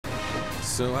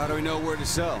So how do we know where to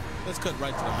sell? Let's cut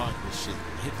right to the heart of this shit.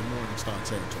 Hit the Morningstar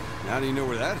territory. How do you know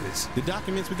where that is? The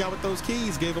documents we got with those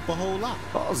keys gave up a whole lot.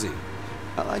 Ballsy.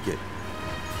 I like it.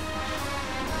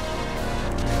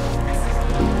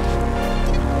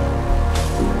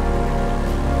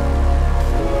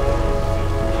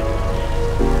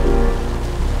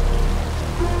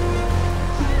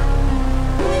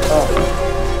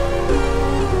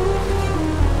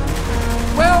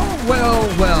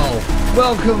 Well,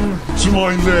 welcome To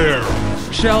mine there.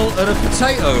 shell at a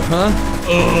potato, huh?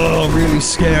 Oh, really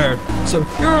scared. So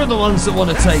you're the ones that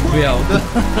want to take me out.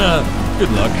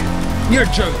 Good luck. You're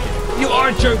joking. You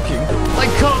are joking. I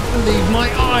can't believe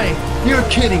my eye. You're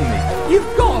kidding me.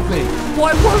 You've got me.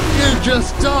 Why won't you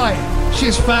just die?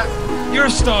 She's fat. You're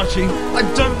starchy. I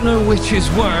don't know which is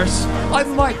worse. I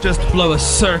might just blow a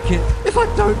circuit if I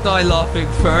don't die laughing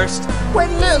first.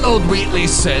 When little old Wheatley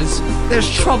says there's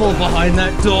trouble behind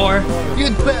that door,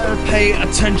 you'd better pay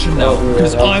attention now,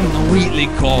 because I'm the Wheatley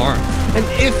core. And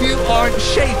if you aren't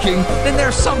shaking, then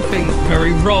there's something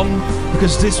very wrong,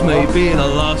 because this may be the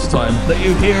last time that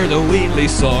you hear the Wheatley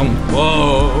song.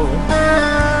 Whoa,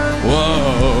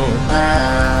 whoa,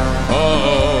 whoa.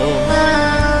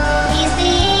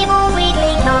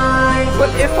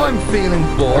 But if I'm feeling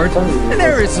bored and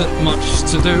there isn't much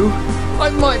to do, I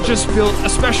might just build a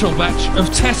special batch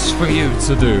of tests for you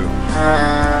to do.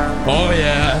 Oh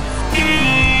yeah.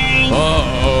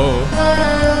 Uh-oh.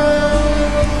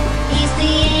 He's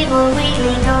the evil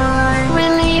Wheatley guard.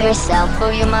 Relieve yourself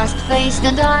or you must face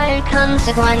the dire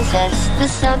consequences. The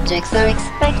subjects are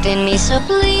expecting me, so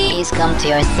please come to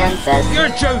your senses. You're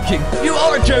joking! You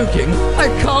are joking! I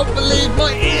can't believe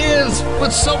my ears!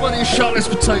 Would somebody shut this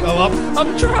potato up?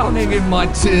 I'm drowning in my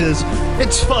tears.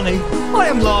 It's funny. I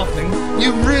am laughing.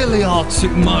 You really are too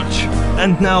much.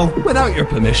 And now, without your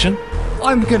permission,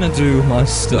 I'm gonna do my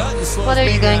stuff. What are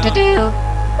you going to do?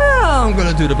 I'm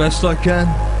gonna do the best I can.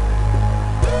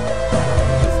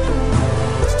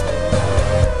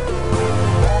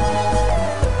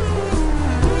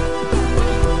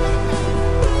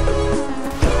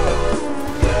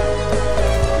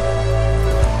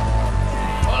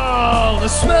 The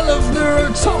smell of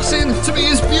neurotoxin to me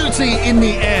is beauty in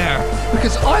the air,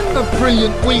 because I'm the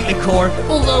brilliant Wheatley core,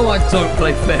 although I don't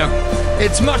play fair.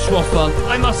 It's much more fun,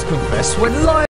 I must confess, when life